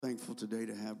Thankful today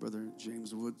to have Brother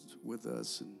James Woods with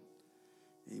us, and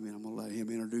amen. I'm going to let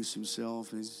him introduce himself,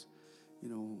 his,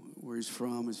 where he's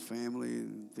from, his family,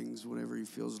 and things, whatever he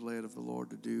feels led of the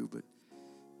Lord to do. But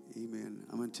amen.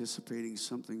 I'm anticipating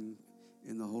something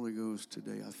in the Holy Ghost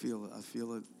today. I feel it. I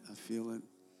feel it. I feel it.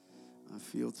 I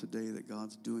feel today that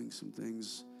God's doing some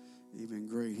things, amen,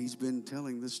 great. He's been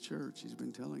telling this church, he's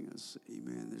been telling us,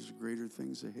 amen, there's greater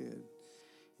things ahead.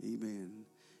 Amen.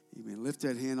 Amen. Lift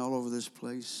that hand all over this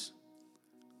place.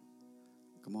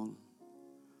 Come on.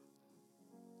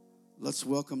 Let's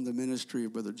welcome the ministry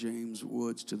of Brother James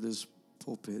Woods to this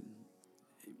pulpit.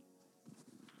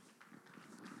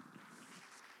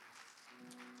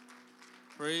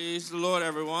 Praise the Lord,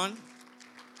 everyone.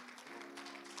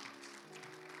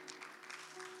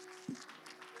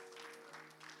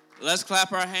 Let's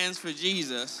clap our hands for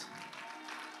Jesus,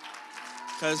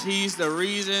 because he's the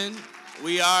reason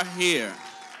we are here.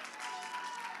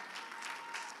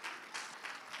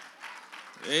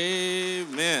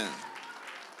 Amen.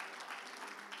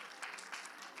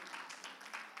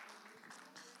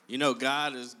 You know,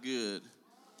 God is good.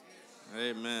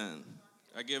 Amen.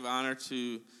 I give honor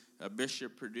to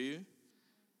Bishop Perdue.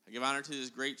 I give honor to this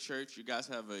great church. You guys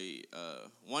have a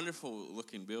wonderful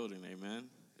looking building. Amen.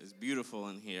 It's beautiful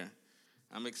in here.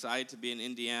 I'm excited to be in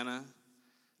Indiana.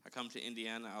 I come to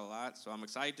Indiana a lot, so I'm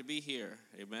excited to be here.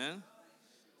 Amen.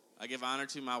 I give honor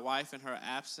to my wife in her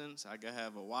absence. I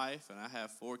have a wife, and I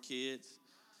have 4 kids.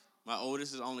 My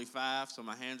oldest is only 5, so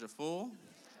my hands are full.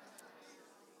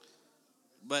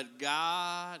 But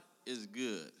God is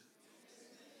good.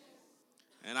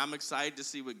 And I'm excited to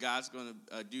see what God's going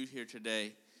to do here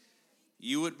today.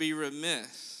 You would be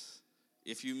remiss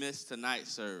if you missed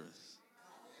tonight's service.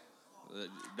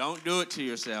 Don't do it to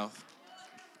yourself.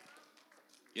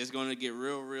 It's going to get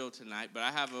real tonight. But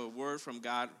I have a word from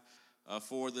God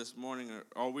for this morning,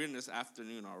 or we're in this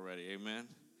afternoon already, amen?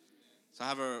 So I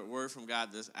have a word from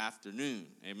God this afternoon,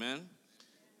 amen?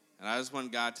 And I just want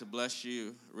God to bless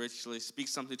you richly, speak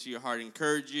something to your heart,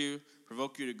 encourage you,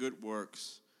 provoke you to good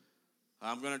works.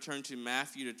 I'm going to turn to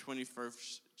Matthew, the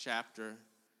 21st chapter,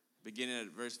 beginning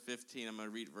at verse 15. I'm going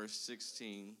to read verse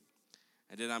 16,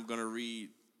 and then I'm going to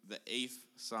read the 8th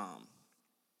Psalm.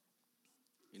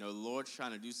 You know, the Lord's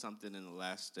trying to do something in the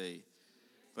last day.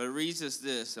 But it reads as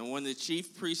this: "And when the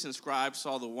chief priests and scribes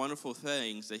saw the wonderful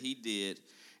things that he did,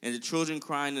 and the children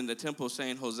crying in the temple,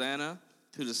 saying, Hosanna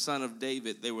to the Son of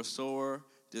David, they were sore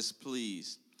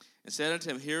displeased, and said unto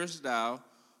him, Hearest thou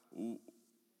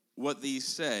what these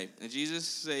say? And Jesus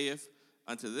saith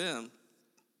unto them,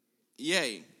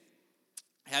 Yea,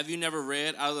 have you never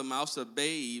read, Out of the mouths of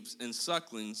babes and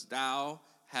sucklings thou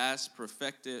hast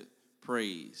perfected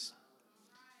praise?"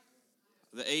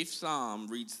 The 8th Psalm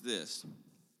reads this: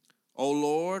 O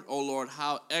Lord,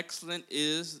 how excellent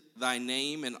is thy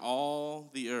name in all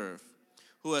the earth,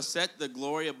 who has set the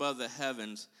glory above the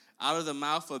heavens. Out of the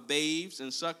mouth of babes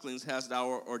and sucklings hast thou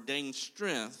ordained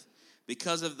strength,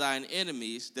 because of thine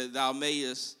enemies, that thou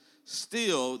mayest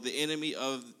still the enemy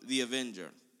of the avenger.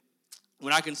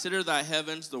 When I consider thy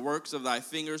heavens, the works of thy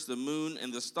fingers, the moon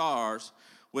and the stars,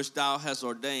 which thou hast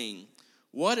ordained.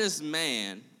 What is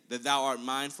man, that thou art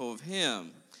mindful of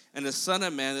him, and the son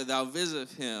of man, that thou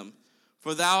visitest him?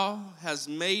 For thou hast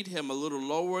made him a little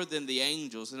lower than the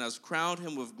angels, and hast crowned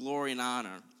him with glory and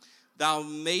honor. Thou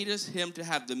madest him to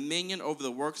have dominion over the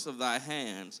works of thy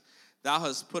hands. Thou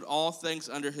hast put all things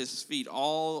under his feet,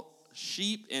 all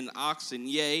sheep and oxen,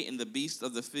 yea, and the beasts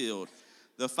of the field,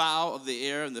 the fowl of the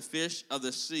air, and the fish of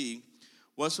the sea,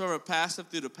 whatsoever passeth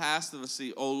through the paths of the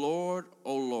sea. O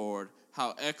Lord,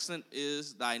 how excellent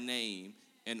is thy name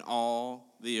in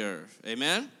all the earth.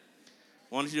 Amen?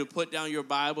 I want you to put down your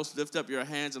Bibles, lift up your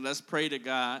hands, and let's pray to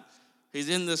God. He's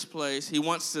in this place. He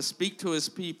wants to speak to his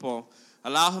people.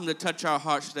 Allow him to touch our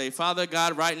hearts today. Father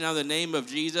God, right now in the name of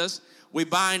Jesus, we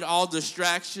bind all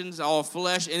distractions, all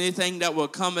flesh, anything that will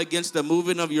come against the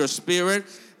moving of your spirit.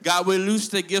 God, we loose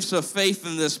the gifts of faith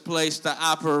in this place to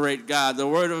operate, God. The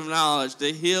word of knowledge,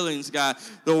 the healings, God.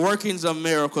 The workings of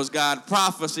miracles, God.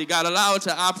 Prophecy, God. Allow it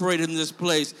to operate in this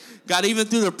place. God, even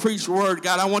through the preached word,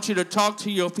 God, I want you to talk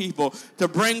to your people, to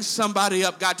bring somebody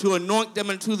up, God, to anoint them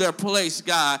into their place,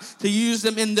 God, to use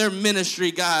them in their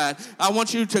ministry, God. I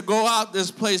want you to go out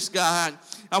this place, God.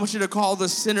 I want you to call the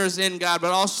sinners in, God,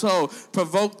 but also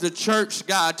provoke the church,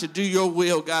 God, to do your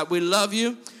will, God. We love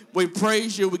you. We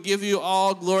praise you. We give you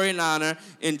all glory and honor.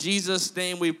 In Jesus'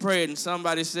 name we pray. And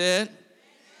somebody said,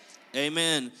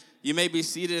 Amen. You may be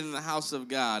seated in the house of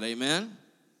God. Amen.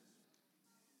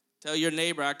 Tell your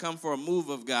neighbor, I come for a move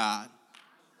of God.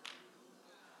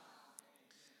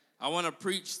 I want to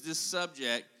preach this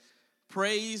subject.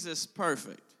 Praise is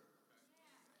perfect.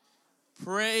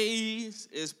 Praise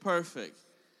is perfect.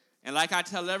 And like I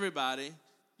tell everybody,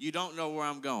 you don't know where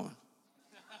I'm going.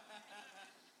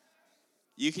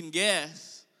 You can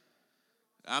guess.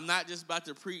 I'm not just about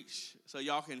to preach so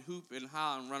y'all can hoop and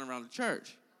holler and run around the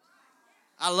church.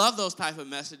 I love those type of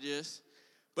messages.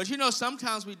 But you know,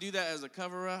 sometimes we do that as a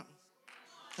cover-up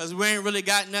because we ain't really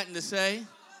got nothing to say.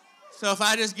 So if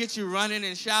I just get you running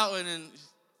and shouting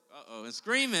and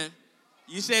screaming,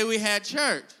 you say we had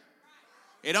church.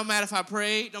 It don't matter if I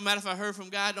prayed, don't matter if I heard from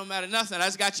God, don't matter nothing. I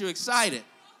just got you excited.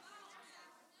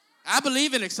 I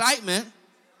believe in excitement,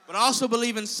 but I also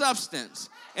believe in substance.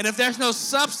 And if there's no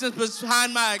substance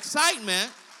behind my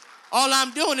excitement, all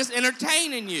I'm doing is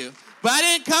entertaining you. But I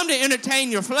didn't come to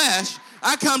entertain your flesh.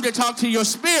 I come to talk to your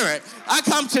spirit. I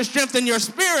come to strengthen your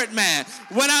spirit, man.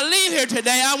 When I leave here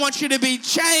today, I want you to be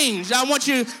changed. I want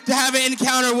you to have an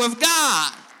encounter with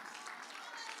God.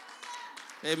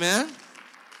 Amen.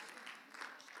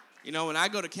 You know, when I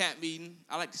go to camp meeting,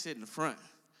 I like to sit in the front.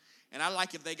 And I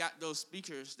like if they got those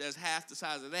speakers that's half the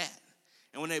size of that.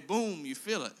 And when they boom, you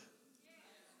feel it.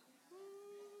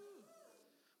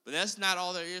 But that's not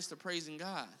all there is to praising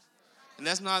God. And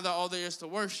that's not all there is to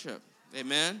worship.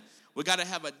 Amen. We got to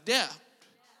have a depth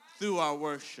through our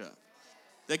worship.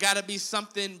 There got to be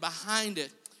something behind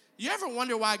it. You ever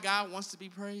wonder why God wants to be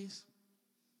praised?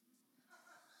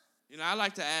 You know, I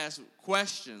like to ask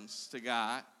questions to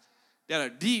God that are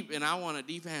deep, and I want a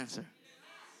deep answer.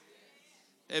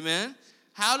 Amen.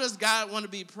 How does God want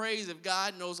to be praised if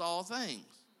God knows all things?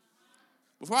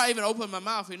 Before I even open my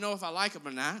mouth, He knows if I like Him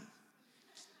or not.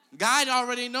 God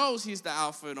already knows He's the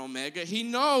Alpha and Omega. He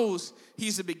knows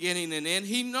He's the beginning and end.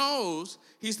 He knows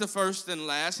He's the first and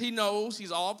last. He knows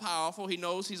He's all powerful. He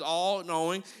knows He's all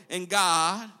knowing. And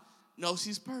God knows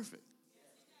He's perfect.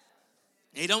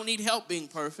 He don't need help being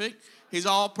perfect. He's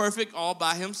all perfect all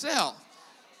by Himself.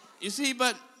 You see,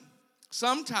 but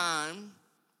sometime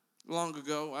long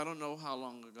ago, I don't know how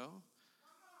long ago,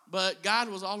 but God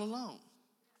was all alone.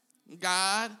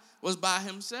 God was by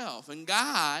Himself. And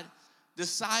God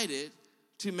decided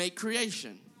to make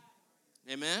creation.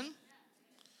 Amen?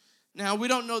 Now, we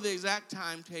don't know the exact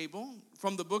timetable.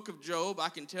 From the book of Job, I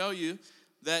can tell you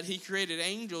that He created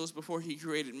angels before He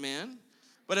created men.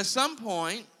 But at some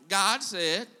point, God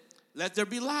said, let there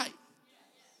be light.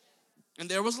 And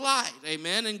there was light.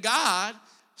 Amen? And God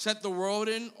set the world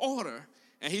in order.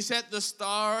 And He set the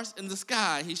stars in the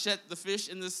sky. He set the fish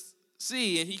in the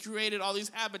sea. And He created all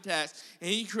these habitats. And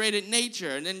He created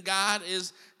nature. And then God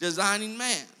is designing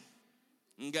man.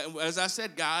 And God, as I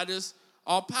said, God is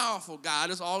all-powerful.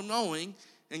 God is all-knowing.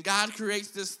 And God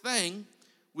creates this thing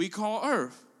we call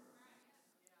earth.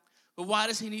 But why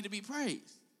does He need to be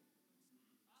praised?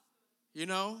 You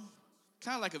know,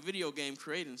 kind of like a video game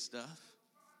creating stuff.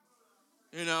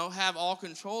 You know, have all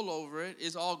control over it.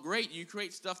 It's all great. You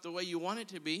create stuff the way you want it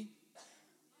to be.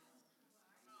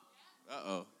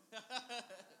 Uh-oh.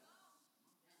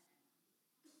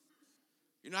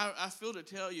 You know, I feel to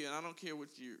tell you, and I don't care what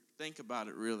you think about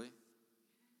it really.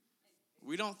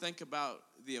 We don't think about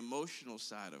the emotional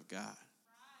side of God.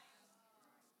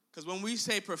 Because when we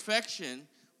say perfection,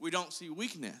 we don't see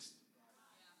weakness.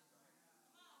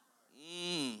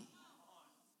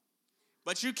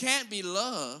 But you can't be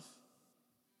loved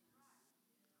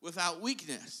without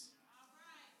weakness.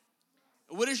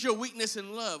 What is your weakness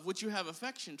in love? What you have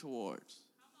affection towards?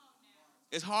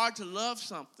 It's hard to love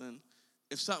something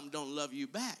if something don't love you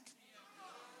back.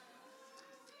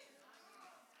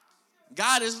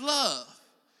 God is love.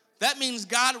 That means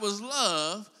God was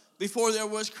love before there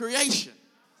was creation.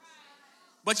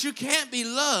 But you can't be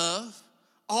loved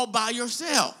all by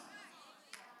yourself.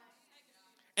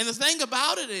 And the thing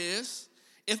about it is,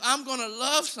 if I'm going to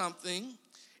love something,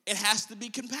 it has to be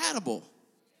compatible.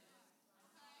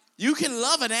 You can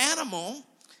love an animal,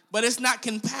 but it's not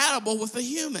compatible with a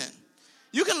human.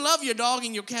 You can love your dog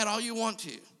and your cat all you want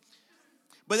to,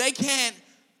 but they can't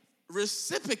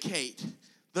reciprocate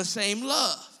the same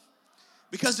love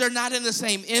because they're not in the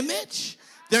same image.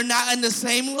 They're not in the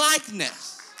same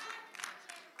likeness.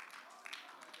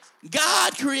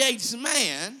 God creates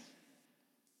man,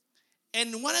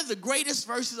 and one of the greatest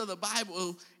verses of the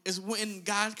Bible is when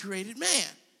God created man.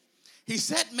 He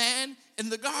set man in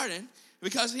the garden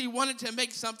because He wanted to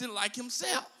make something like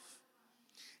Himself.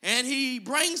 And He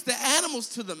brings the animals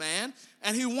to the man,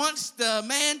 and He wants the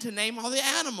man to name all the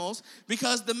animals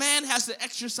because the man has to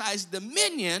exercise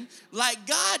dominion like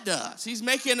God does. He's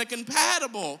making a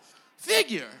compatible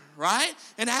figure, right?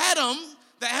 And Adam,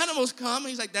 the animals come, and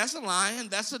He's like, that's a lion,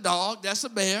 that's a dog, that's a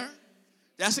bear,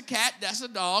 that's a cat, that's a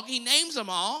dog. He names them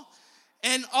all,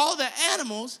 and all the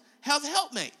animals have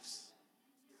helpmates.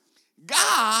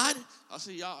 God I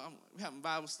see y'all, we're having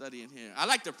Bible study in here. I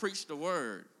like to preach the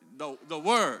word, the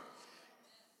word.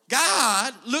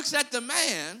 God looks at the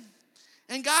man,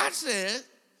 and God said,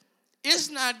 it's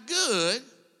not good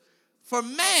for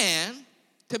man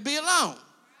to be alone.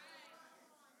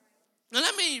 Now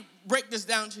let me break this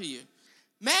down to you.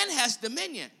 Man has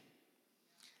dominion.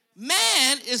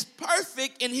 Man is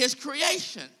perfect in his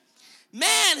creation.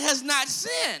 Man has not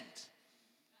sinned.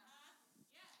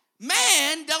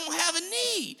 Man don't have a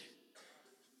need.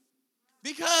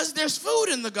 Because there's food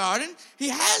in the garden. He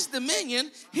has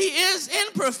dominion. He is in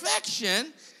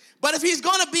perfection. But if he's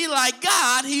going to be like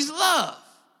God, he's love.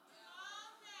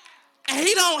 And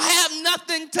he don't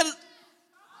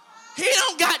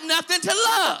got nothing to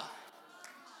love.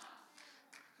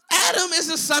 Adam is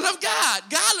the son of God.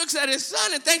 God looks at his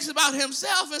son and thinks about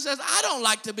himself and says, I don't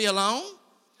like to be alone.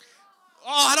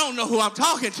 Oh, I don't know who I'm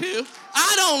talking to.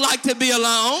 I don't like to be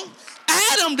alone.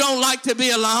 Adam don't like to be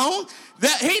alone.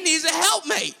 That he needs a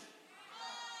helpmate.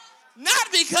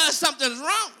 Not because something's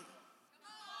wrong.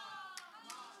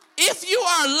 If you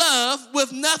are loved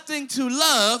with nothing to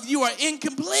love, you are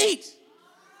incomplete.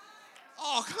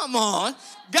 Oh, come on.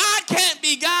 God can't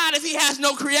be God if he has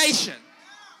no creation.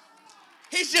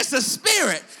 He's just a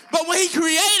spirit. But when he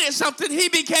created something, he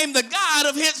became the God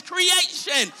of his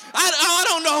creation. I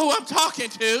don't know who I'm talking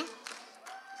to.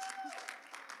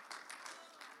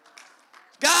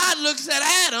 God looks at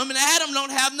Adam, and Adam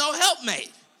don't have no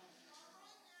helpmate.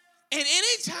 And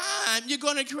any time you're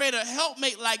going to create a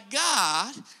helpmate like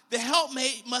God, the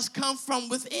helpmate must come from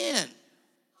within.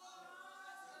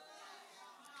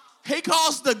 He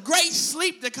caused the great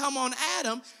sleep to come on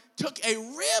Adam, took a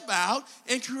rib out,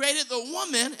 and created the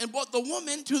woman and brought the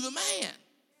woman to the man.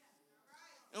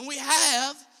 And we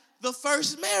have the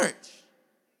first marriage.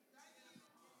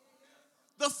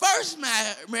 The first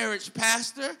marriage,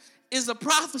 Pastor, is a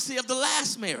prophecy of the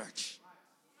last marriage.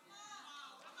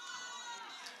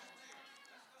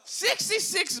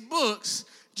 66 books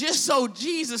just so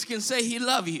Jesus can say he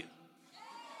loves you.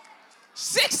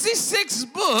 66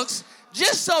 books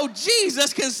just so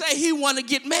Jesus can say he want to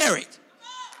get married.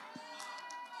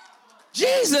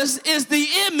 Jesus is the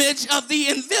image of the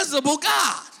invisible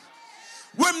God.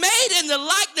 We're made in the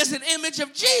likeness and image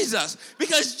of Jesus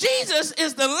because Jesus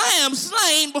is the lamb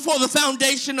slain before the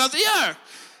foundation of the earth.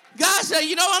 God said,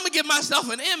 you know, I'm going to give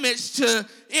myself an image to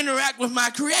interact with my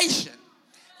creation.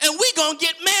 And we going to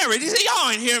get married. He said, y'all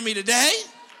ain't hearing me today.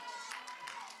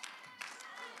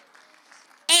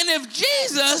 And if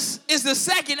Jesus is the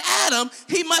second Adam,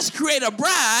 he must create a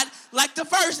bride like the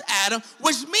first Adam,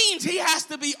 which means he has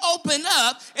to be opened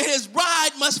up and his bride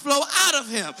must flow out of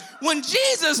him. When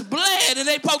Jesus bled and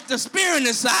they poked the spear in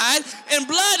his side and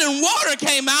blood and water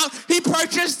came out, he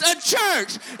purchased a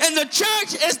church. And the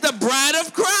church is the bride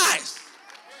of Christ.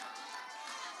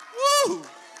 Woo!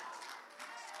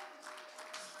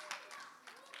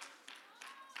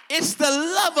 It's the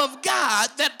love of God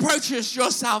that purchased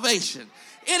your salvation.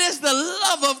 It is the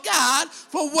love of God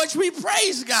for which we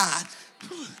praise God.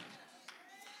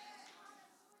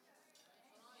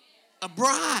 A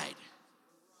bride.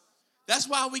 That's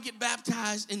why we get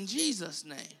baptized in Jesus'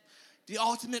 name. The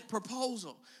ultimate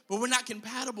proposal. But we're not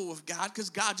compatible with God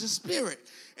because God's a spirit.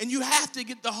 And you have to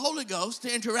get the Holy Ghost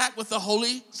to interact with the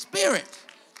Holy Spirit.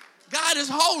 God is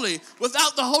holy.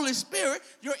 Without the Holy Spirit,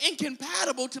 you're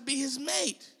incompatible to be his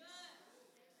mate.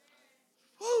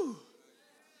 Whew.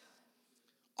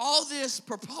 All this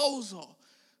proposal,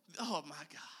 oh my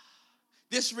God,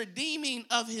 this redeeming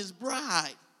of his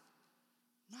bride,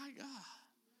 my God,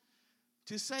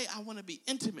 to say, I want to be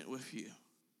intimate with you.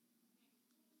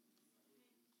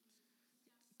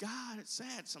 God, it's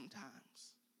sad sometimes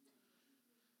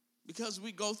because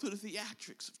we go through the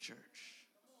theatrics of church.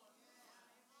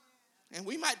 And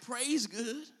we might praise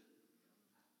good,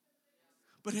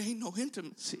 but there ain't no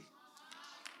intimacy.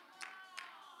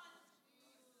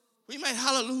 We might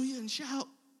hallelujah and shout.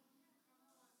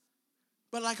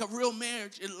 But like a real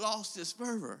marriage, it lost its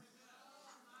fervor.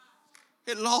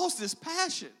 It lost its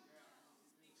passion.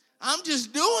 I'm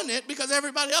just doing it because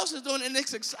everybody else is doing it and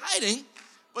it's exciting,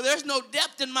 but there's no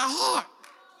depth in my heart.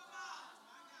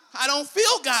 I don't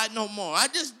feel God no more. I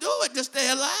just do it to stay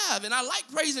alive. And I like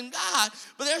praising God,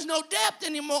 but there's no depth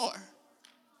anymore.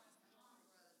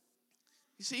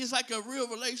 You see, it's like a real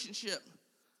relationship.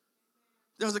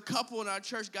 There was a couple in our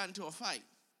church got into a fight.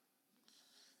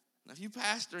 Now, if you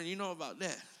pastor and you know about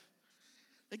that,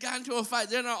 they got into a fight.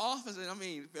 They're in our office, and I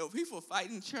mean, people fight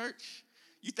in church.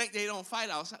 You think they don't fight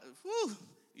outside? Whew,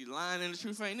 you lying and the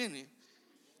truth ain't in you.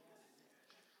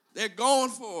 They're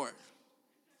going for it.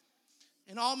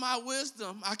 In all my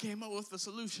wisdom, I came up with a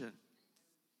solution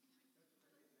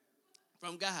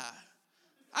from God.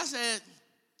 I said,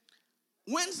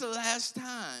 when's the last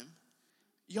time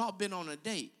y'all been on a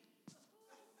date?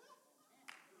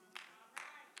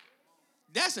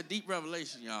 That's a deep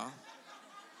revelation, y'all.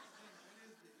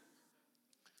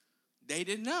 They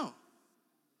didn't know.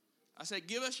 I said,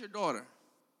 give us your daughter.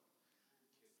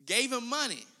 Gave him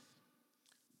money.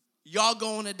 Y'all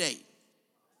go on a date.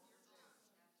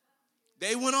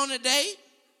 They went on a date.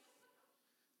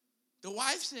 The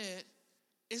wife said,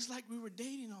 it's like we were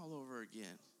dating all over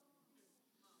again.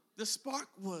 The spark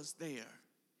was there.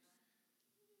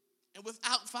 And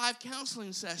without 5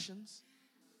 counseling sessions,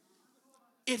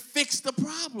 it fixed the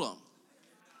problem.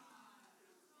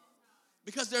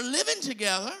 Because they're living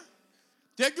together.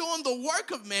 They're doing the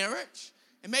work of marriage.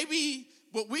 And maybe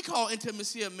what we call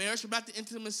intimacy of marriage, about the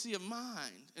intimacy of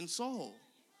mind and soul.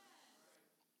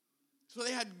 So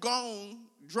they had grown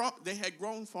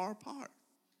far apart.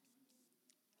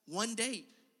 One date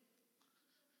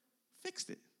fixed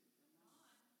it.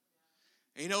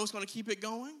 And you know what's going to keep it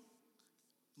going?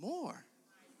 More.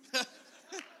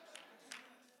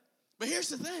 But here's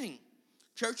the thing.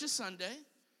 Church is Sunday.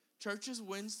 Church is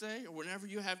Wednesday or whenever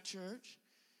you have church.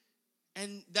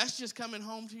 And that's just coming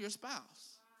home to your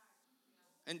spouse.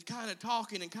 And kind of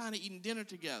talking and kind of eating dinner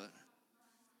together.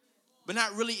 But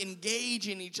not really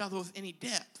engaging each other with any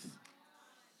depth.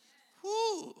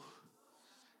 Whew.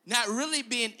 Not really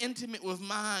being intimate with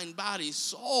mind, body,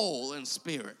 soul, and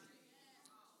spirit.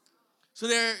 So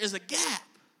there is a gap.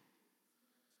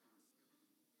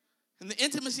 And the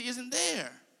intimacy isn't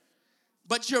there.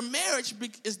 But your marriage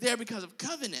is there because of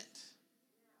covenant.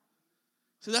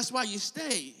 So that's why you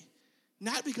stay.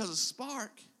 Not because of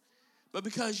spark, but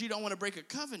because you don't want to break a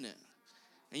covenant.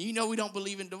 And you know we don't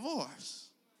believe in divorce.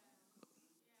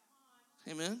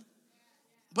 Amen?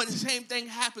 But the same thing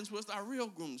happens with our real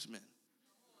groomsmen.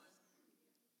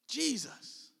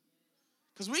 Jesus.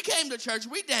 Because we came to church,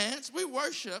 we danced, we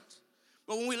worshiped,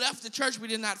 but when we left the church, we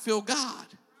did not feel God.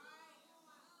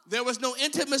 There was no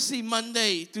intimacy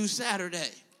Monday through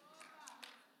Saturday.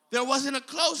 There wasn't a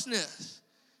closeness.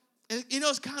 And you know,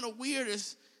 it's kind of weird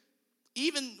is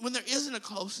even when there isn't a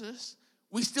closeness,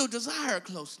 we still desire a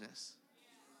closeness.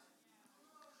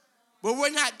 But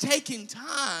we're not taking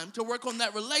time to work on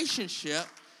that relationship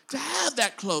to have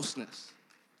that closeness.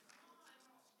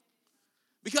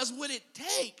 Because what it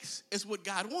takes is what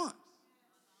God wants.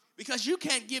 Because you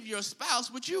can't give your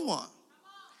spouse what you want.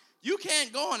 You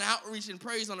can't go on outreach and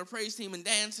praise on the praise team and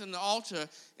dance in the altar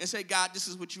and say, God, this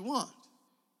is what you want.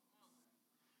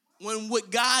 When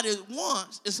what God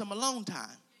wants is some alone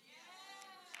time.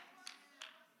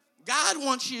 God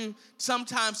wants you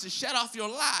sometimes to shut off your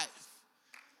life,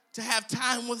 to have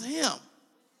time with him.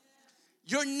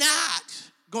 You're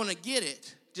not going to get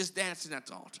it just dancing at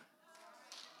the altar.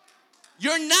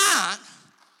 You're not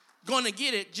going to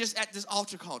get it just at this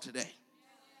altar call today.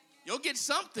 You'll get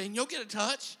something. You'll get a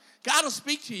touch. God will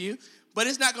speak to you, but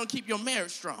it's not going to keep your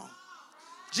marriage strong.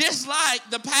 Just like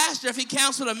the pastor, if he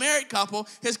counseled a married couple,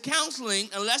 his counseling,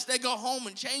 unless they go home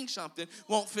and change something,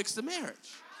 won't fix the marriage.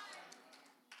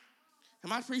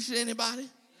 Am I preaching to anybody?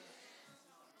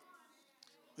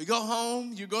 You go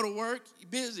home, you go to work, you're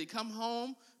busy, come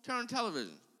home, turn on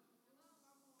television.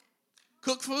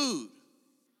 Cook food.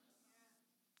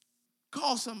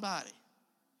 Call somebody.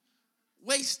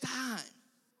 Waste time.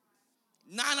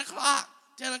 9 o'clock,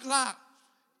 10 o'clock,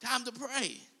 time to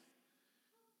pray.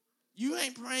 You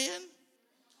ain't praying.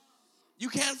 You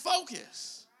can't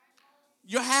focus.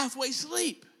 You're halfway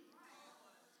asleep.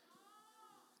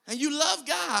 And you love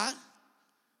God,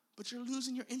 but you're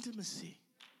losing your intimacy.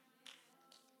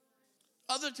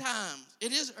 Other times,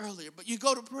 it is earlier, but you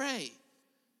go to pray.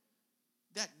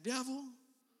 That devil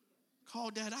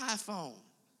called that iPhone.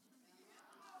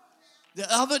 The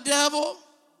other devil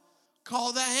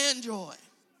called that Android.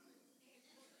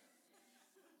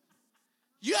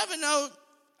 You ever know,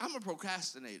 I'm a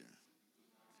procrastinator.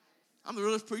 I'm the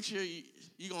realest preacher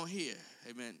you're going to hear.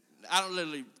 Amen. I don't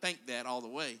literally think that all the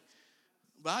way.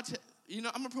 But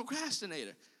I'm a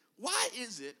procrastinator. Why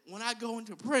is it when I go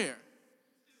into prayer,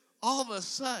 all of a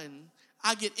sudden,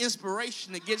 I get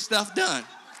inspiration to get stuff done?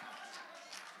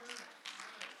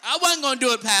 I wasn't going to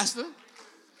do it, Pastor.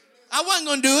 I wasn't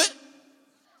going to do it.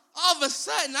 All of a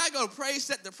sudden, I go pray,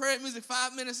 set the prayer music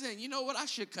 5 minutes in. You know what? I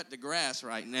should cut the grass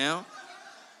right now.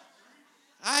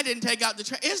 I didn't take out the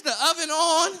trash. Is the oven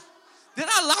on? Did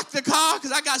I lock the car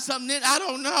because I got something in? I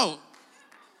don't know.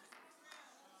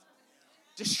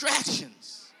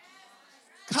 Distractions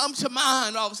come to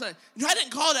mind all of a sudden. I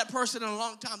didn't call that person in a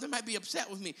long time. They might be upset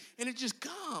with me. And it just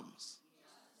comes.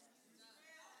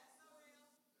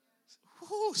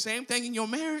 Same thing in your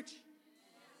marriage.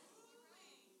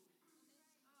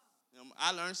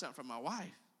 I learned something from my wife.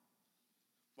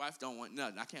 Wife don't want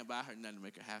nothing. I can't buy her nothing to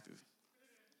make her happy.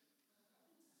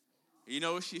 You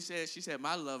know what she said? She said,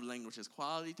 my love language is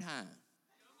quality time.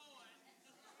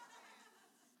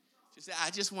 She said,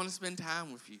 I just want to spend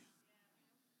time with you.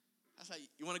 I said,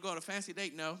 you want to go on a fancy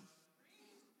date? No.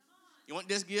 You want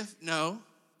this gift? No.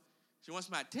 She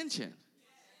wants my attention.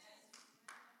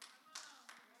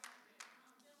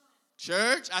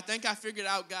 Church, I think I figured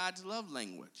out God's love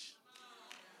language.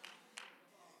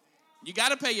 You got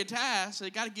to pay your tithes, so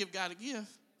you got to give God a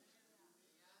gift.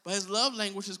 But his love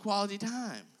language is quality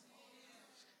time.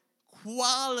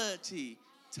 Quality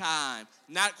time,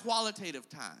 not qualitative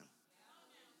time.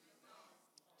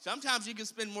 Sometimes you can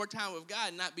spend more time with God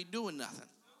and not be doing nothing.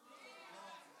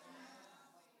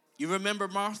 You remember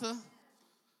Martha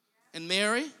and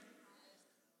Mary?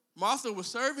 Martha was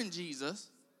serving Jesus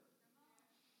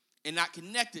and not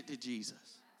connected to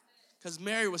Jesus because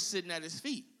Mary was sitting at his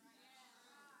feet.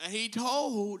 And he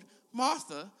told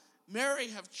Martha, Mary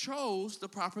have chose the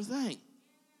proper thing.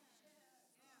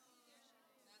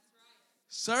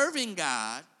 Serving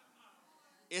God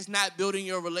is not building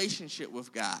your relationship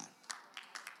with God.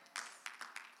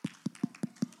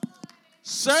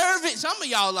 Serving, some of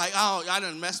y'all like, oh, I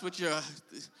done mess with your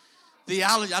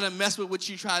theology. I done mess with what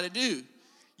you try to do.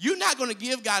 You're not going to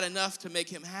give God enough to make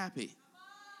him happy.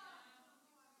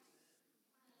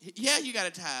 Yeah, you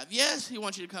got to tithe. Yes, he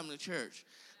wants you to come to church.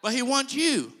 But he wants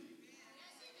you.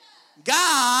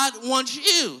 God wants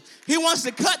you. He wants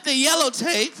to cut the yellow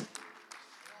tape.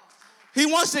 He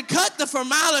wants to cut the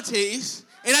formalities.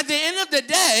 And at the end of the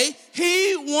day,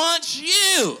 he wants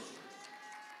you.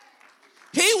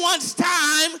 He wants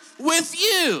time with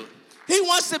you. He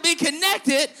wants to be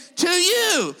connected to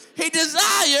you. He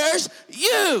desires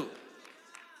you.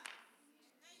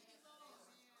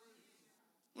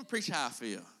 I'm going to preach how I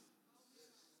feel.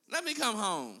 Let me come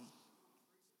home.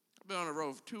 I've been on the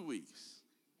road for 2 weeks.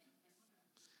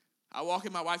 I walk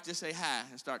in, my wife just say hi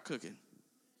and start cooking.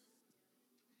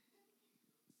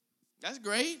 That's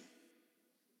great.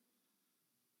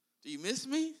 Do you miss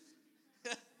me?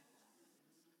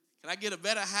 Can I get a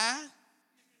better hi?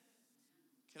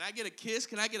 Can I get a kiss?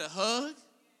 Can I get a hug?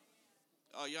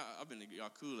 Oh, y'all, I've been to y'all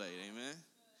Kool-Aid, amen.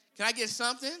 Can I get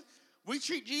something? We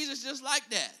treat Jesus just like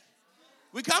that.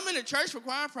 We come into church for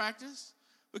choir practice.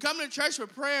 We come into church for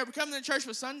prayer. We come into church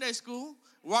for Sunday school.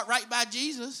 Walk right by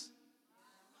Jesus.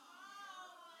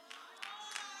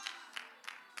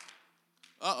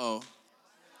 Uh-oh.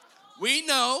 We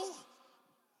know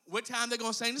what time they're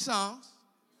going to sing the songs,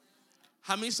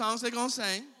 how many songs they're going to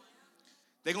sing.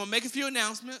 They're going to make a few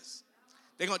announcements.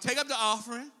 They're going to take up the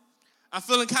offering. I'm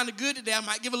feeling kind of good today. I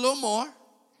might give a little more.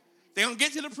 They're going to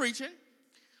get to the preaching.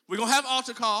 We're going to have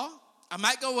altar call. I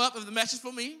might go up if the message is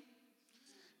for me.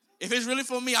 If it's really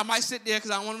for me, I might sit there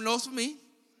because I want to know it's for me.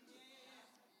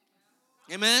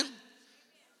 Amen?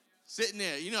 Sitting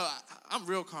there. You know, I'm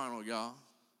real carnal, y'all.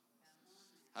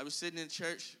 I was sitting in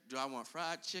church. Do I want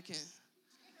fried chicken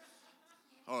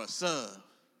or a sub?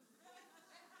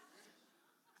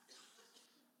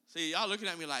 See, y'all looking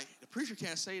at me like, the preacher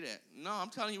can't say that. No, I'm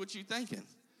telling you what you're thinking.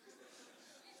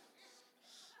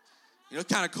 You know,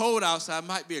 it's kind of cold outside.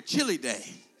 Might be a chilly day.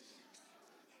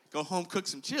 Go home, cook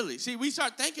some chili. See, we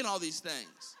start thinking all these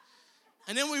things.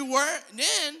 And then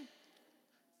then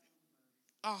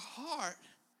our heart,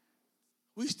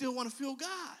 we still want to feel God.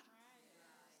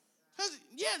 Because,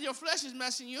 yeah, your flesh is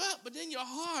messing you up, but then your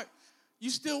heart, you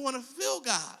still want to feel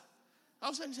God.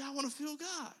 All of a sudden, you say, I want to feel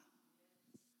God.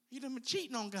 You done been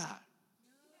cheating on God.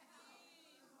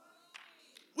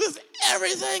 With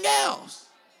everything else.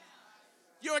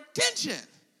 Your attention.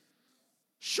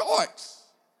 Shorts.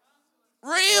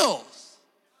 Reels.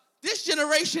 This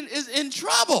generation is in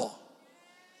trouble.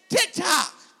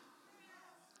 TikTok.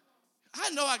 I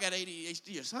know I got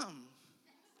ADHD or something.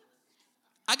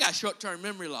 I got short-term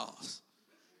memory loss.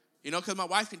 You know, because my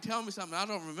wife can tell me something I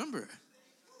don't remember.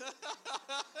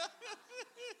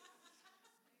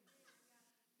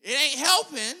 It ain't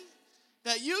helping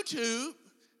that YouTube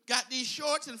got these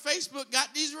shorts and Facebook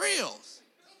got these reels.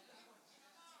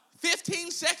 15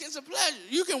 seconds of pleasure.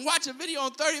 You can watch a video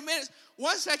in 30 minutes.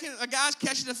 1 second, a guy's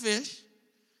catching a fish.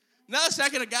 Another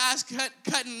second, a guy's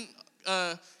cutting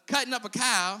up a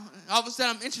cow. All of a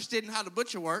sudden, I'm interested in how the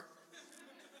butcher works.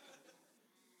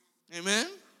 Amen?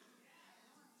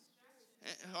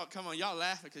 Oh, come on, y'all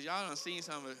laughing because y'all done seen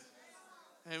some of it.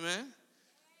 Amen?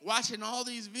 Watching all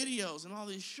these videos and all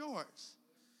these shorts.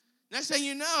 Next thing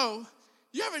you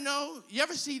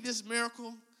ever see this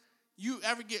miracle? You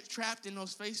ever get trapped in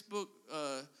those Facebook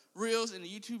reels and the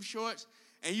YouTube shorts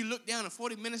and you look down and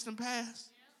 40 minutes done passed?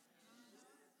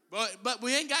 But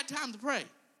we ain't got time to pray.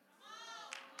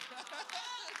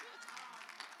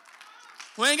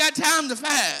 We ain't got time to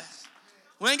fast.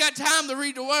 We ain't got time to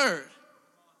read the word.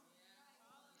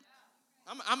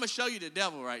 I'm going to show you the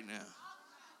devil right now.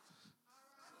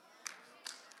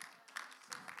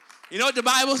 You know what the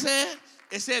Bible said?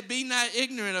 It said, be not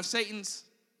ignorant of Satan's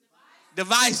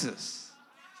devices.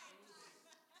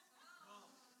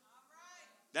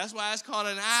 That's why it's called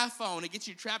an iPhone. It gets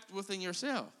you trapped within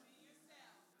yourself.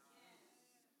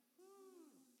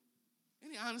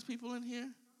 Any honest people in here?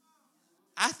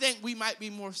 I think we might be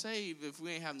more saved if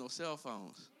we ain't have no cell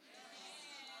phones.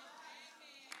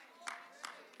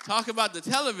 Talk about the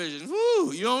television.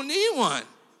 Woo, you don't need one.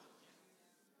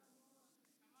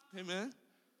 Amen.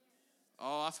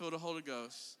 Oh, I feel the Holy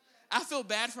Ghost. I feel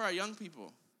bad for our young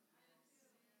people.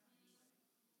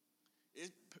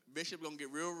 Bishop going to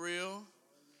get real.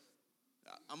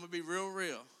 I'm going to be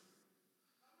real.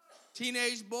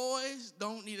 Teenage boys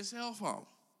don't need a cell phone.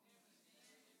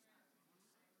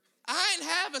 I ain't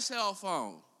have a cell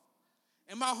phone,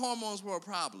 and my hormones were a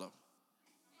problem.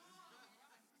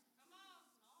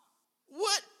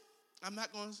 What? I'm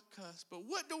not going to cuss, but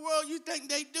what the world you think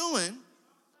they doing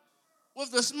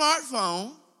with the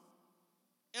smartphone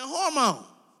and hormone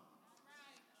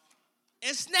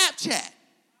and Snapchat?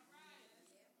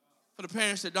 For the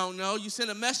parents that don't know, you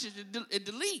send a message, it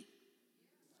delete.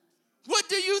 What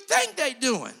do you think they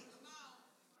doing?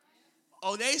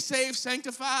 Oh, they saved,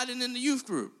 sanctified, and in the youth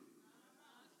group.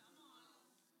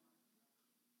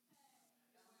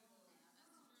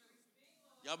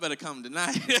 Y'all better come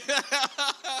tonight.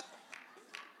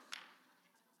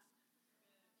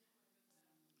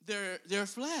 They're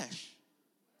flesh.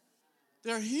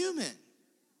 They're human.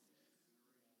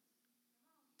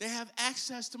 They have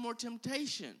access to more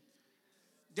temptation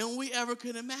than we ever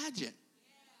could imagine.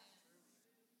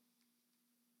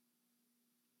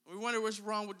 We wonder what's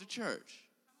wrong with the church.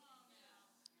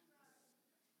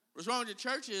 What's wrong with the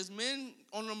church is men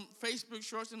on them Facebook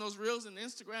shorts and those reels and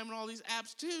Instagram and all these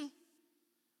apps too.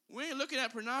 We ain't looking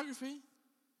at pornography,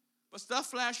 but stuff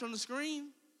flashed on the screen.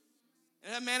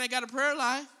 And that man ain't got a prayer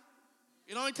life.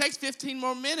 It only takes 15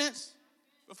 more minutes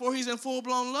before he's in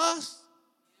full-blown lust.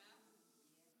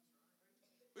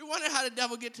 We wonder how the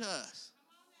devil get to us.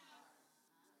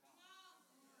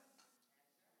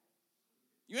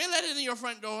 You ain't let it in your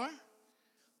front door.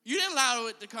 You didn't allow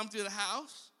it to come through the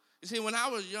house. You see, when I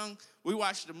was young, we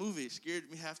watched a movie. It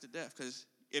scared me half to death. Because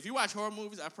if you watch horror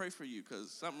movies, I pray for you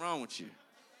because something wrong with you.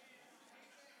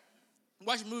 We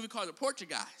watched a movie called The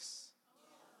Portuguese.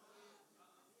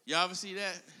 Y'all ever see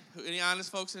that? Any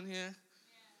honest folks in here?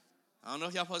 I don't know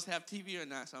if y'all supposed to have TV or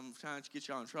not, so I'm trying to get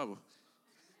y'all in trouble.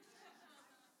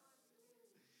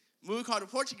 Movie called The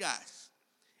Portuguese.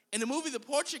 In the movie The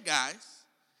Portuguese,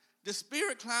 the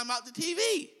spirit climbed out the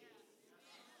TV.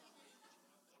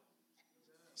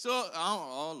 So,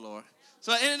 oh Lord.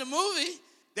 So in the movie,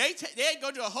 they'd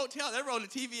go to a hotel, they roll the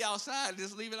TV outside and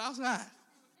just leave it outside.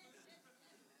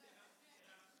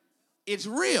 It's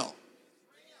real.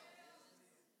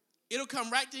 It'll come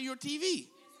right to your TV.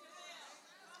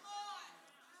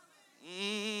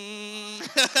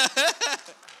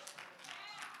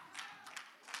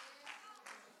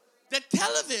 The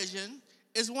television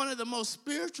is one of the most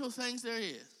spiritual things there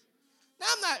is. Now,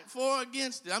 I'm not for or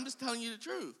against it. I'm just telling you the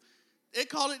truth. They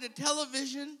call it the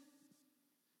television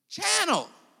channel.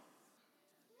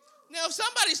 Now, if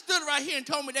somebody stood right here and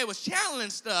told me they was channeling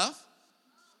stuff,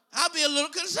 I'd be a little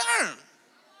concerned.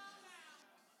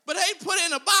 But they put it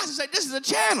in a box and say, this is a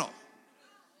channel.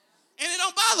 And it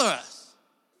don't bother us.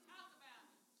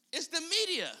 It's the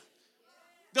media.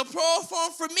 The plural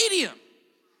form for medium.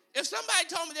 If somebody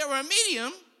told me they were a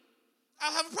medium,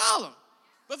 I'll have a problem.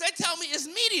 But if they tell me it's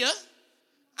media,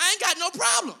 I ain't got no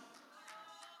problem.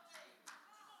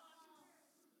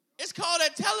 It's called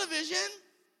a television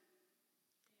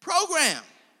program.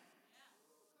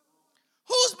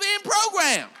 Who's being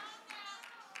programmed?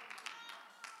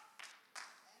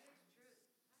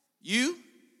 You?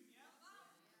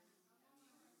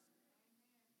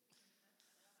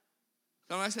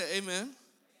 Somebody say amen.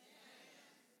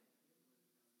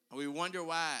 And we wonder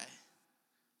why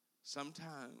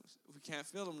sometimes we can't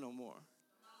feel them no more.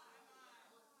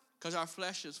 Because our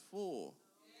flesh is full.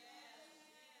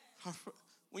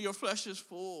 When your flesh is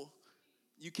full,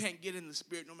 you can't get in the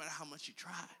spirit no matter how much you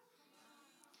try.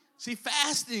 See,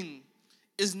 fasting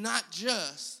is not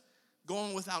just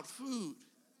going without food.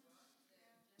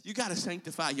 You got to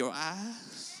sanctify your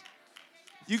eyes.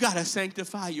 You got to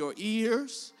sanctify your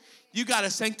ears. You got to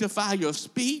sanctify your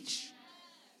speech.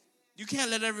 You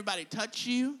can't let everybody touch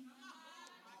you.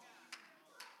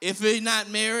 If you're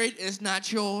not married, it's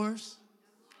not yours.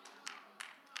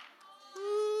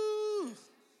 Ooh.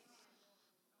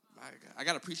 My God. I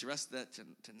got to preach the rest of that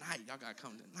tonight. Y'all got to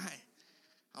come tonight.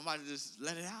 I'm about to just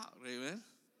let it out. Amen.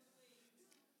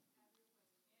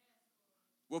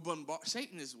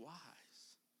 Satan is wise.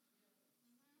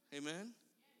 Amen.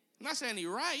 I'm not saying he's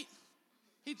right.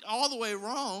 He's all the way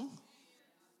wrong.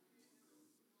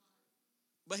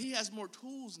 But he has more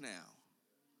tools now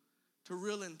to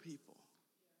reel in people.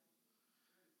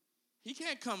 He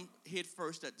can't come hit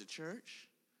first at the church.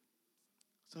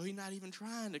 So he's not even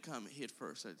trying to come hit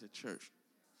first at the church.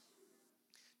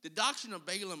 The doctrine of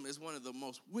Balaam is one of the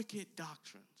most wicked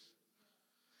doctrines.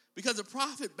 Because the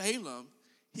prophet Balaam,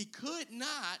 he could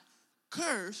not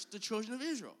curse the children of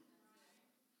Israel.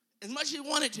 As much as he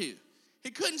wanted to.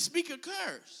 He couldn't speak a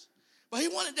curse. But he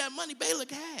wanted that money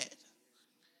Balak had.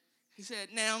 He said,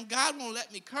 now God won't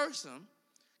let me curse him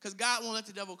because God won't let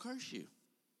the devil curse you.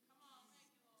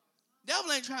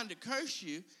 Devil ain't trying to curse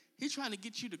you. He's trying to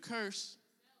get you to curse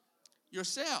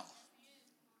yourself.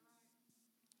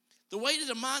 The way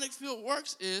the demonic field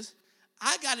works is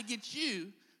I got to get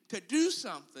you to do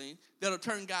something that'll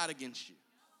turn God against you.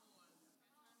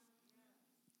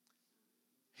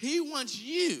 He wants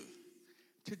you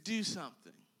to do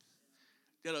something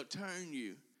that'll turn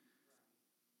you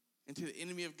into the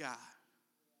enemy of God.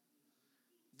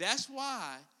 That's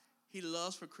why he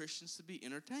loves for Christians to be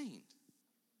entertained.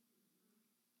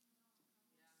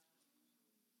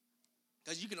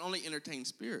 Because you can only entertain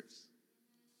spirits.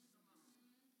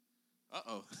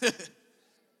 Uh-oh.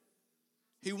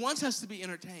 He wants us to be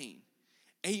entertained.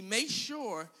 And he makes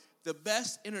sure the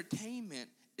best entertainment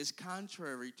is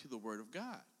contrary to the word of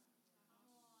God.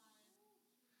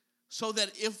 So that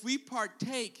if we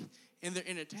partake in their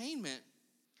entertainment,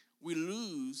 we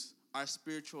lose our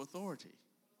spiritual authority.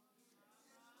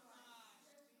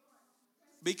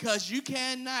 Because you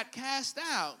cannot cast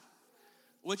out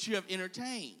what you have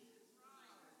entertained.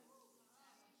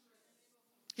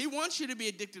 He wants you to be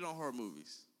addicted on horror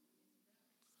movies.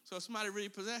 So if somebody really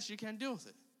possessed, you can't deal with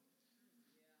it.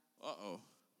 Uh-oh.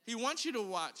 He wants you to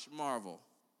watch Marvel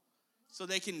so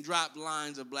they can drop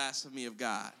lines of blasphemy of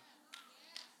God.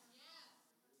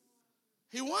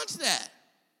 He wants that.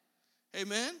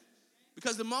 Amen?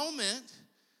 Because the moment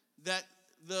that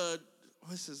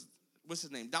what's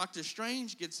his name? Dr.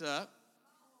 Strange gets up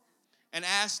and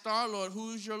asks Star-Lord,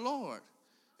 who's your Lord?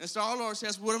 And Star-Lord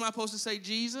says, what am I supposed to say,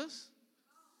 Jesus?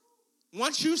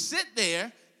 Once you sit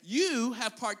there, you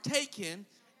have partaken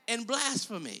in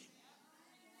blasphemy.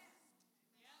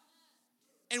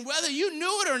 And whether you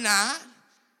knew it or not,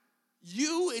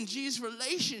 you and Jesus'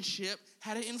 relationship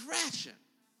had an infraction.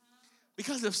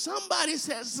 Because if somebody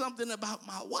says something about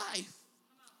my wife,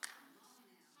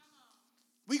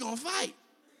 we're going to fight.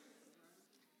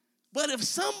 But if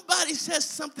somebody says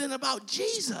something about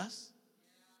Jesus,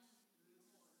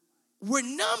 we're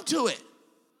numb to it.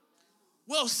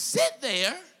 We'll sit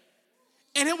there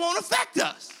and it won't affect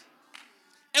us.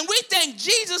 And we think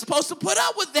Jesus is supposed to put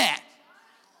up with that.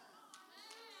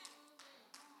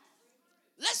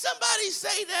 Let somebody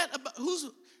say that about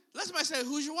let somebody say,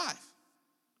 who's your wife?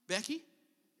 Becky?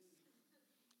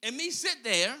 And me sit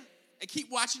there and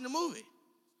keep watching the movie.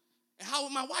 And how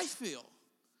would my wife feel?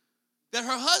 That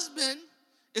her husband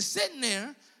is sitting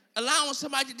there allowing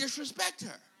somebody to disrespect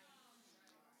her.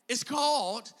 It's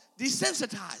called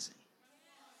desensitizing.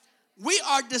 We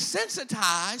are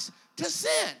desensitized to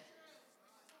sin.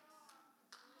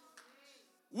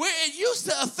 Where it used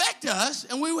to affect us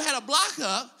and we had a block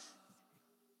up,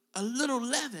 a little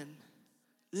leaven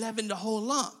leavened the whole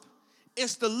lump.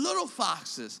 It's the little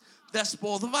foxes that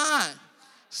spoil the vine.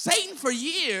 Satan for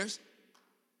years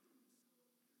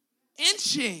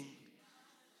inching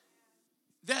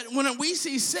that when we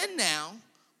see sin now,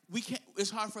 it's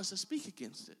hard for us to speak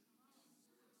against it.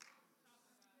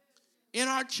 In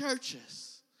our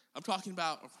churches, I'm talking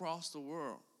about across the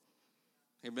world,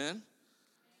 amen?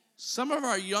 Some of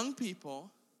our young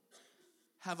people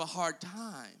have a hard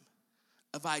time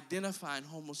of identifying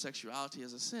homosexuality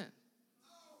as a sin.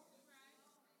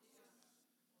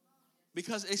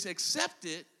 Because it's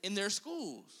accepted in their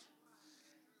schools.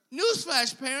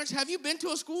 Newsflash, parents, have you been to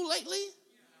a school lately?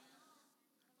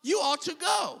 You ought to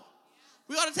go.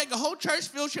 We ought to take a whole church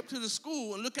field trip to the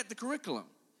school and look at the curriculum.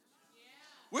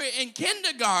 We're in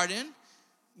kindergarten,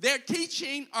 they're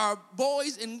teaching our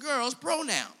boys and girls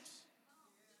pronouns.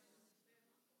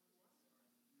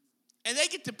 And they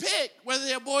get to pick whether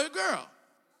they're a boy or girl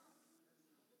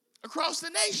across the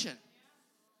nation.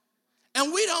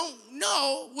 And we don't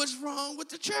know what's wrong with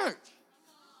the church.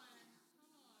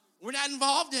 We're not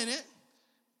involved in it.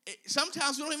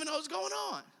 Sometimes we don't even know what's going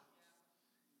on.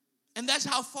 And that's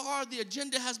how far the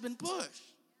agenda has been pushed.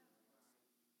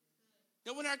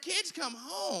 Now, when our kids come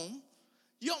home,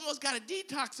 You almost got to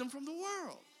detox them from the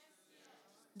world.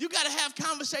 You got to have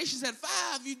conversations at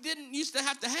 5 you didn't used to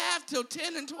have till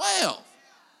 10 and 12.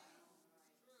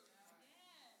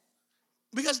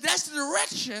 Because that's the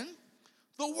direction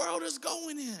the world is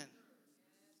going in.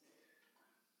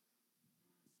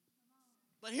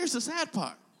 But here's the sad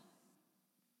part.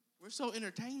 We're so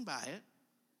entertained by it,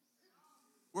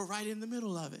 we're right in the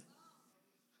middle of it.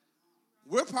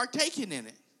 We're partaking in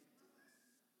it.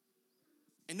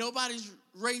 And nobody's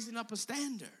raising up a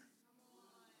standard.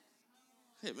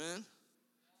 Hey, man.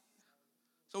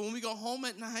 So when we go home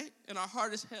at night and our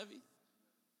heart is heavy,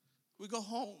 we go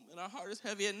home and our heart is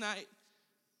heavy at night,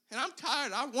 and I'm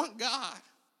tired, I want God.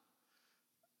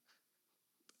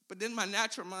 But then my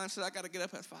natural mind says I got to get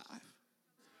up at 5.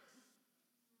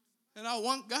 And I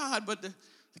want God, but the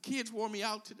kids wore me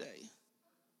out today.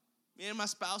 Me and my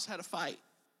spouse had a fight.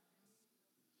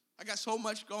 I got so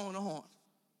much going on.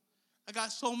 I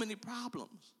got so many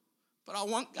problems, but I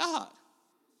want God.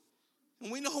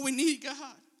 And we know we need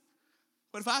God.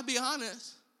 But if I be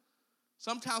honest,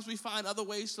 sometimes we find other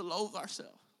ways to loathe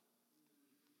ourselves.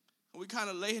 And we kind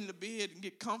of lay in the bed and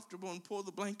get comfortable and pull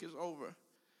the blankets over.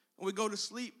 And we go to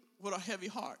sleep with a heavy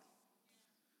heart.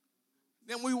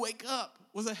 Then we wake up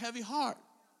with a heavy heart.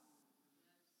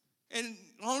 And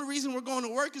the only reason we're going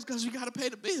to work is because we got to pay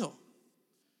the bill.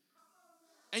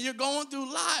 And you're going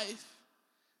through life,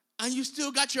 and you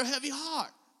still got your heavy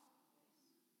heart.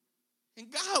 And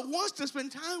God wants to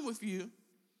spend time with you,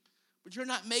 but you're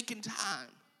not making time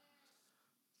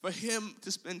for him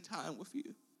to spend time with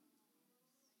you.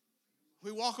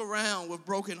 We walk around with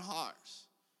broken hearts,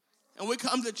 and we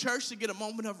come to church to get a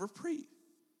moment of reprieve.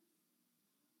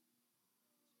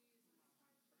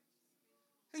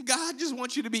 And God just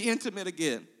wants you to be intimate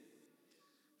again.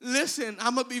 Listen,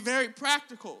 I'm going to be very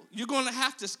practical. You're going to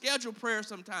have to schedule prayer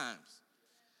sometimes.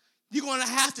 You're going to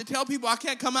have to tell people, I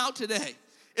can't come out today.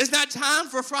 It's not time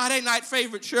for Friday night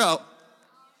favorite show.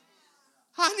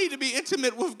 I need to be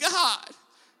intimate with God.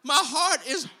 My heart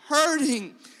is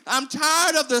hurting. I'm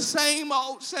tired of the same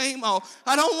old, same old.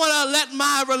 I don't want to let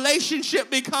my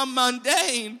relationship become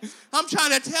mundane. I'm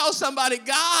trying to tell somebody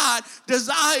God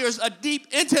desires a deep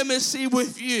intimacy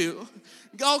with you.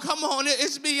 Go, come on.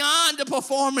 It's beyond the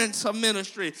performance of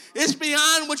ministry. It's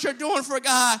beyond what you're doing for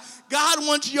God. God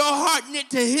wants your heart knit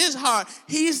to his heart.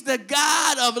 He's the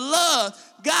God of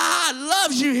love. God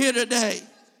loves you here today.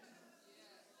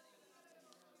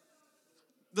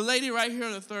 The lady right here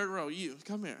in the third row, you,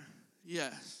 come here.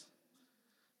 Yes.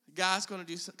 God's going to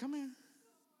do something. Come here.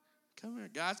 Come here.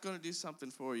 God's going to do something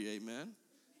for you, amen.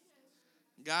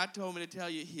 God told me to tell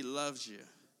you he loves you.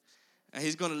 And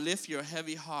he's going to lift your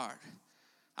heavy heart.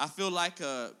 I feel like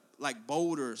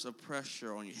boulders of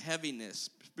pressure on you, heaviness,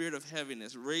 spirit of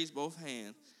heaviness. Raise both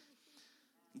hands.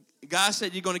 God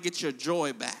said you're going to get your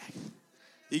joy back.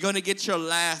 You're going to get your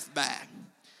laugh back.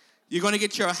 You're going to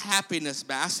get your happiness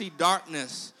back. I see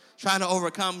darkness trying to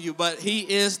overcome you, but he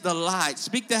is the light.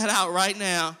 Speak that out right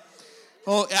now.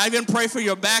 Oh, I even pray for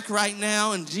your back right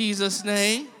now in Jesus'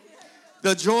 name.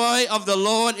 The joy of the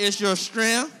Lord is your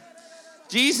strength.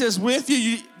 Jesus with you.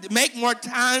 You make more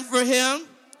time for him.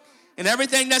 And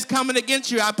everything that's coming against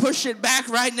you, I push it back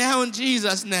right now in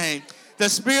Jesus' name. The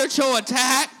spiritual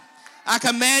attack, I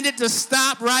command it to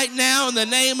stop right now in the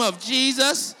name of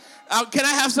Jesus. Can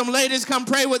I have some ladies come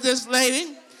pray with this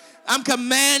lady? I'm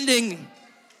commanding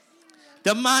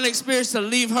demonic spirits to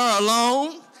leave her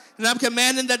alone. And I'm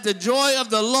commanding that the joy of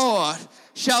the Lord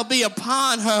shall be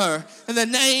upon her in the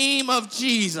name of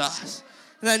Jesus.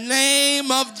 In the name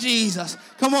of Jesus.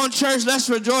 Come on, church, let's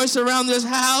rejoice around this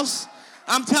house.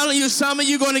 I'm telling you, some of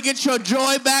you are going to get your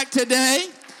joy back today.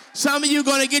 Some of you are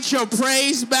going to get your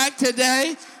praise back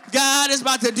today. God is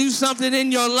about to do something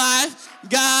in your life.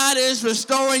 God is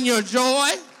restoring your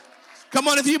joy. Come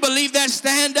on, if you believe that,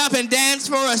 stand up and dance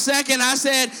for a second. I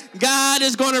said, God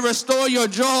is going to restore your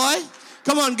joy.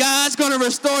 Come on, God's going to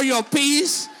restore your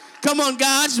peace. Come on,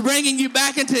 God's bringing you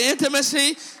back into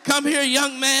intimacy. Come here,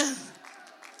 young man.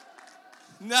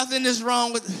 Nothing is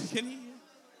wrong with... Can you hear?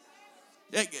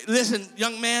 Listen,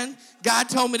 young man, God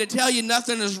told me to tell you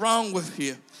nothing is wrong with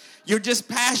you. You're just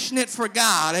passionate for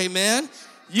God, amen?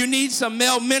 You need some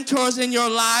male mentors in your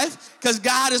life because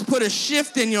God has put a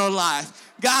shift in your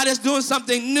life. God is doing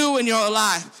something new in your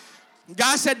life.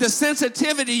 God said the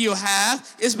sensitivity you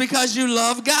have is because you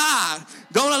love God.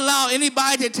 Don't allow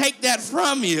anybody to take that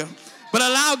from you, but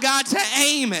allow God to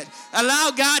aim it.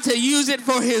 Allow God to use it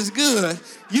for his good.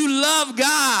 You love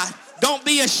God. Don't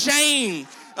be ashamed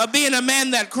of being a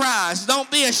man that cries. Don't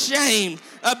be ashamed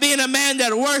of being a man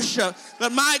that worships.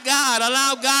 But my God,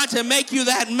 allow God to make you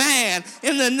that man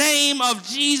in the name of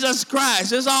Jesus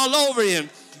Christ. It's all over you.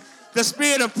 The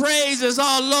spirit of praise is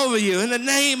all over you in the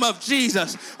name of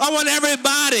Jesus. I want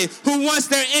everybody who wants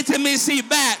their intimacy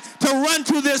back to run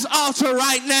to this altar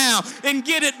right now and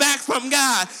get it back from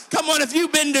God. Come on, if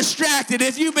you've been distracted,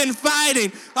 if you've been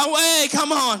fighting, hey,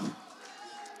 come on.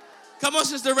 Come on,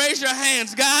 sister, raise your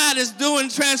hands. God is doing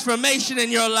transformation in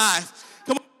your life.